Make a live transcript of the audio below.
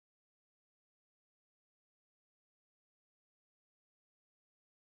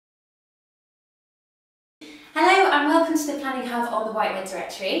Hello and welcome to the Planning Hub on the Whitewed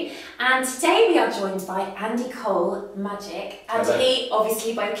directory, and today we are joined by Andy Cole, Magic, and Hello. He,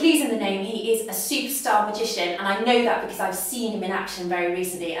 obviously by clues in the name, he is a superstar magician, and I know that because I've seen him in action very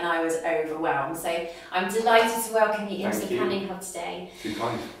recently and I was overwhelmed, so I'm delighted to welcome you into the Planning Hub today. Too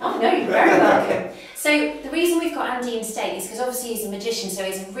kind. Oh no, you're very welcome. So the reason we've got Andy in today is because obviously he's a magician, so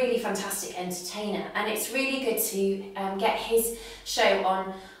he's a really fantastic entertainer, and it's really good to get his show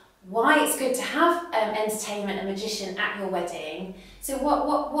on why it's good to have entertainment and magician at your wedding. So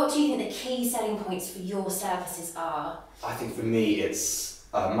what do you think the key selling points for your services are? I think for me it's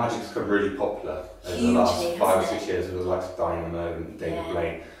magic's become really popular over Hugely, the last 5 or 6 it? years with the likes of Dynamo and David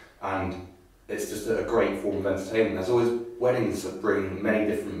Blaine, and it's just a great form of entertainment. There's always weddings that bring many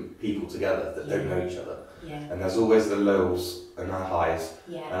different people together that don't know each other, and there's always the lows and the highs,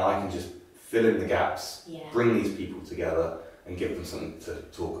 and I can just fill in the gaps, bring these people together and give them something to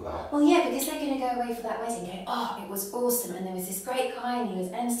talk about. Well, yeah, because they're going to go away for that wedding going, oh, it was awesome, and there was this great guy and he was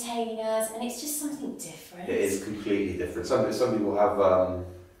entertaining us, and it's just something different. It is completely different. Some people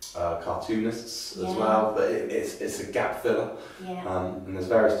have cartoonists as well, but it's a gap filler, and there's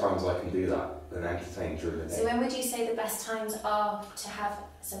various times I can do that and entertain during the day. So when would you say the best times are to have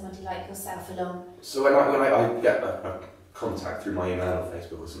somebody like yourself along? So when I get a contact through my email or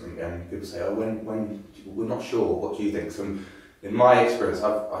Facebook or something, and people say, oh, when we're not sure, what do you think? So in my experience,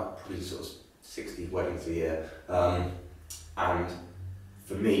 I've probably sort of 60 weddings a year, and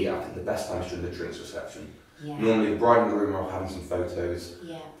for me, I think the best time is during the drinks reception. Normally the bride and groom are having some photos,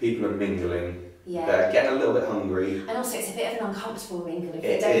 people are mingling, they're getting a little bit hungry. And also it's a bit of an uncomfortable mingle if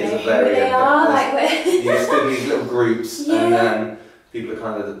they it don't know who they are. You stood in these little groups, and then people are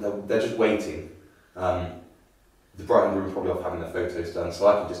kind of, they're just waiting. The bride and groom probably off having their photos done, so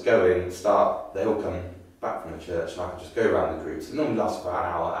I can just go in, start, they all come back from the church, and I can just go around the groups. It normally lasts about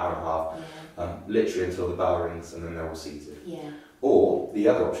an hour, hour and a half, literally until the bell rings, and then they're all seated. Or the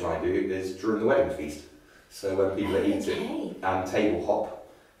other option I do is during the wedding feast. So when people are eating, and table hop,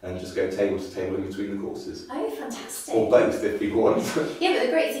 and just go table to table in between the courses. Oh, fantastic. Or both if people want. Yeah, but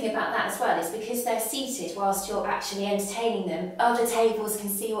the great thing about that as well is because they're seated whilst you're actually entertaining them, other tables can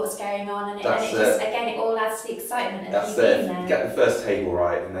see what's going on, and it just, again, it all adds to the excitement of you being there. Get the first table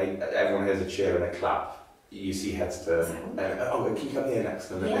right, and everyone hears a cheer and a clap. You see heads turn, and oh, can you come here next?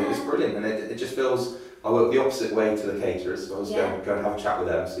 And it's brilliant, and it just feels, I work the opposite way to the caterers, so I was going to have a chat with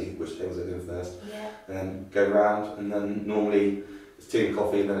them, see which tables they're doing first, and then go round, and then normally it's tea and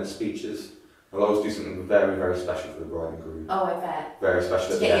coffee, and then it's speeches. I'll always do something very, very special for the bride and groom. Oh, I bet. Very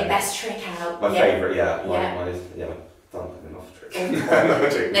special. To get your best trick out. My favourite, mine is, thumping off trick. No,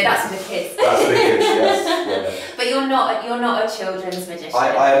 that's for the kids. That's for the kids, yes. But you're not a children's magician.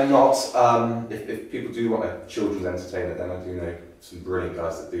 I am not. If people do want a children's entertainer, then I do know some brilliant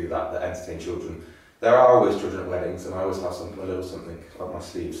guys that do that entertain children. There are always children at weddings, and I always have a little something up my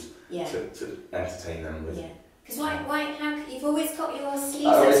sleeves to entertain them with. Because you've always got your sleeves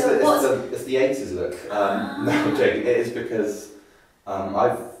up, it's the 80s look. No, I'm joking. It is because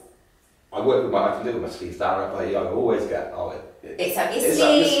I work with I can do it with my sleeves down, but I always get, it's up your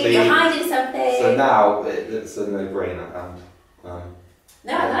sleeve, you're hiding something. So now it's a no-brainer, and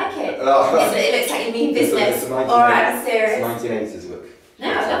no, I like it. It looks like you mean business. Alright, I'm serious. It's a 1980s look.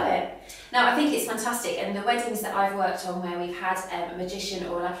 No, I love it. No, I think it's fantastic, and the weddings that I've worked on where we've had a magician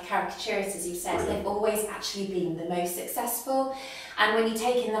or like a caricaturist, as you've said, they've always actually been the most successful. And when you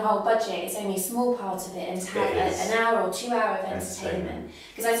take in the whole budget, it's only a small part of it, and to have an hour or 2 hour of entertainment.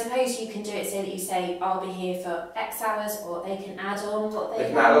 Because I suppose you can do it so that you say, I'll be here for X hours, or they can add on what they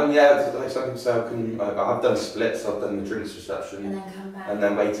can add on, like some people say, I've done splits, I've done the drinks reception, and then come back. And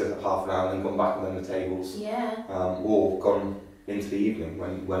then waited half an hour and then gone back and done the tables. Or gone into the evening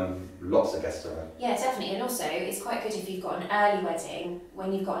when lots of guests are around. Yeah, definitely, and also it's quite good if you've got an early wedding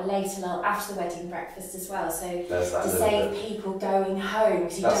when you've got a later after the wedding breakfast as well. So to save people going home,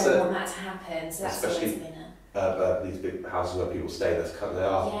 because you don't want that to happen. So that's always been these big houses where people stay. They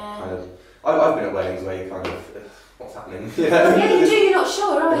are kind of. I've been at weddings where you kind of what's happening. Yeah, you do. You're not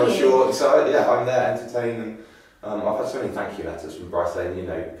sure, are you? Not sure. So I'm there entertaining. I've had so many thank you letters from brides saying,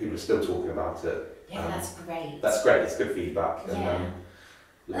 people are still talking about it. Yeah, that's great. That's great. It's good feedback. And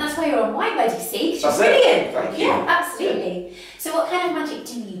that's why you're on Whitewed, you see, because you're brilliant. Thank you. Yeah, absolutely. So what kind of magic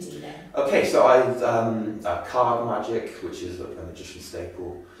do you do then? Okay, so I've card magic, which is a magician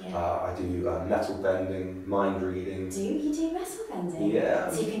staple. I do metal bending, mind reading. You do metal bending? Yeah.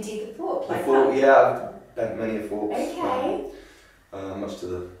 So you can do the fork like that? Yeah, I've bent many a fork. Okay. Much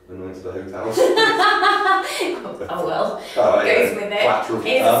to the when we went to the hotels. Oh well, Oh, goes with it. Collateral.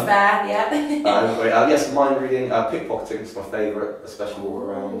 It's a spare, yeah. Yes, mind reading, pickpocketing is my favourite, especially walk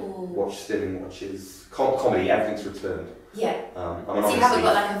around, watch stealing watches, comedy, everything's returned. Yeah. I'm so you haven't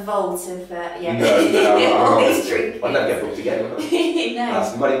got like a vault of, yeah. No, all these trinkets. I never get booked again.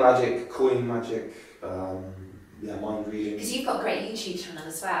 No. Money magic, coin magic, yeah, mind reading. Because you've got a great YouTube channel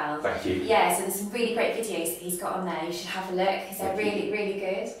as well. Thank you. Yeah, so there's some really great videos that he's got on there. You should have a look because they're really, really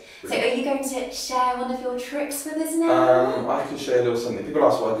good. So are you going to share one of your trips with us now? I can share a little something. People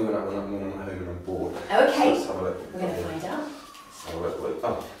ask what I do when I'm home and I'm bored. Okay. So let's have a look. We're going to find out. Let's have a look.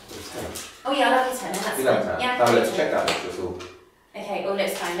 Oh, it's 10. Oh yeah, I love your tenner. That's You fine. love 10? Yeah. Have a look. Check that out. That's all. Okay, all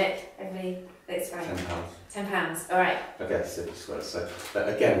looks fine. Look, everybody looks fine. £10. £10. All right. Okay, so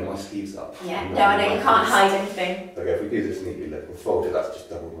again, my sleeves up. Yeah. No, I know you can't hide anything. Okay, if we do this neatly, look, we'll fold it. That's just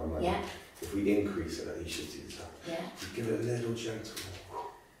double my money. Yeah. If we increase it, you should do that. Yeah. You give it a little gentle,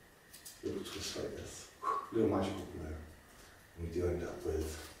 little twist like this, little magical blow, and we do end up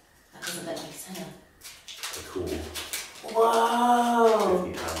with. That doesn't look like a tenner. A cool Whoa!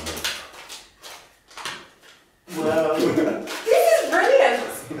 £50 note. Whoa! This is brilliant!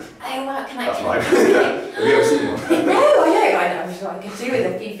 Oh wow, can I? That's mine. Have you ever seen one? No, I know. I'm sure I could do with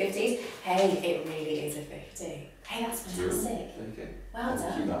a few 50s. Hey, it really is a 50. Hey, that's fantastic. Okay. Well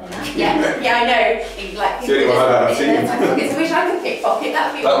done. That. Yeah, I know. It's like See anyone like that? I've seen in their pockets. I wish I could pickpocket.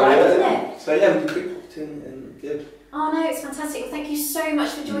 That'd be alright, wouldn't it? So yeah, we do pickpocketing and good. Oh no, it's fantastic. Well, thank you so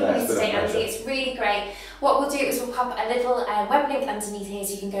much for joining No, us it's been today, a Andy. pleasure. It's really great. What we'll do is we'll pop a little web link underneath here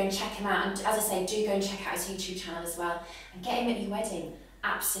so you can go and check him out. And as I say, do go and check out his YouTube channel as well. And get him at your wedding.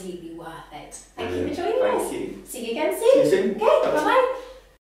 Absolutely worth it. Thank you for joining us. Thank you. See you again See you soon. soon. Okay, bye-bye.